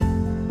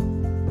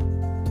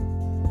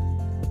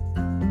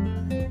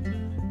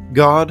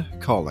God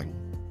Calling,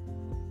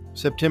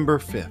 September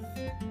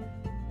 5th.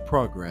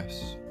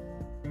 Progress.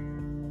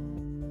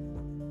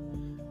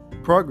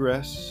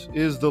 Progress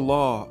is the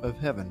law of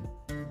heaven.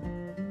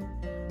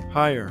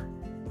 Higher,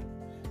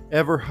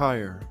 ever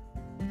higher,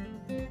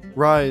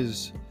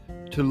 rise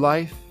to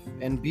life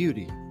and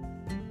beauty,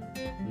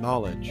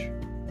 knowledge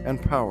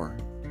and power.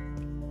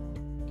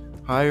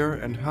 Higher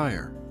and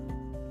higher.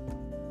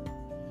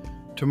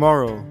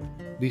 Tomorrow,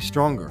 be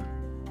stronger,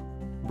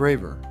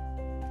 braver,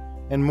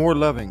 and more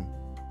loving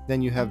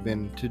than you have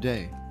been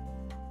today.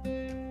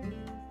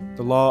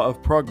 The law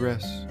of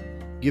progress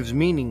gives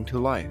meaning to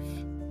life,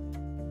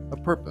 a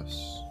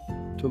purpose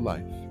to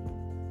life.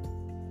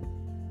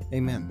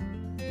 Amen.